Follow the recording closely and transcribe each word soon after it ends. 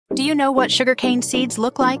Do you know what sugarcane seeds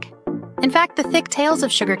look like? In fact, the thick tails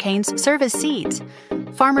of sugarcanes serve as seeds.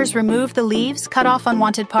 Farmers remove the leaves, cut off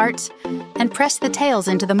unwanted parts, and press the tails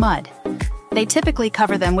into the mud. They typically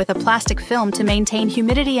cover them with a plastic film to maintain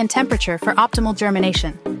humidity and temperature for optimal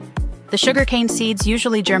germination. The sugarcane seeds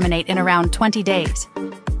usually germinate in around 20 days.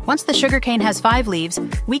 Once the sugarcane has 5 leaves,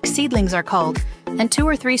 weak seedlings are culled, and 2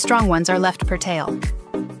 or 3 strong ones are left per tail.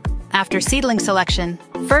 After seedling selection,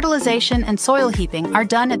 fertilization and soil heaping are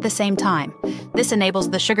done at the same time. This enables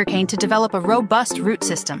the sugarcane to develop a robust root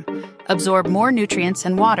system, absorb more nutrients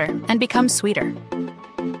and water, and become sweeter.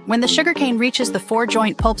 When the sugarcane reaches the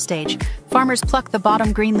 4-joint pulp stage, farmers pluck the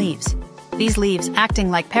bottom green leaves. These leaves, acting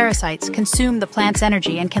like parasites, consume the plant's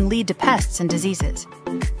energy and can lead to pests and diseases.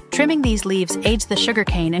 Trimming these leaves aids the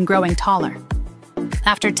sugarcane in growing taller.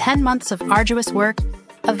 After 10 months of arduous work,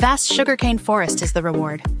 a vast sugarcane forest is the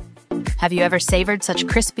reward. Have you ever savored such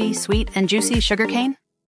crispy, sweet, and juicy sugarcane?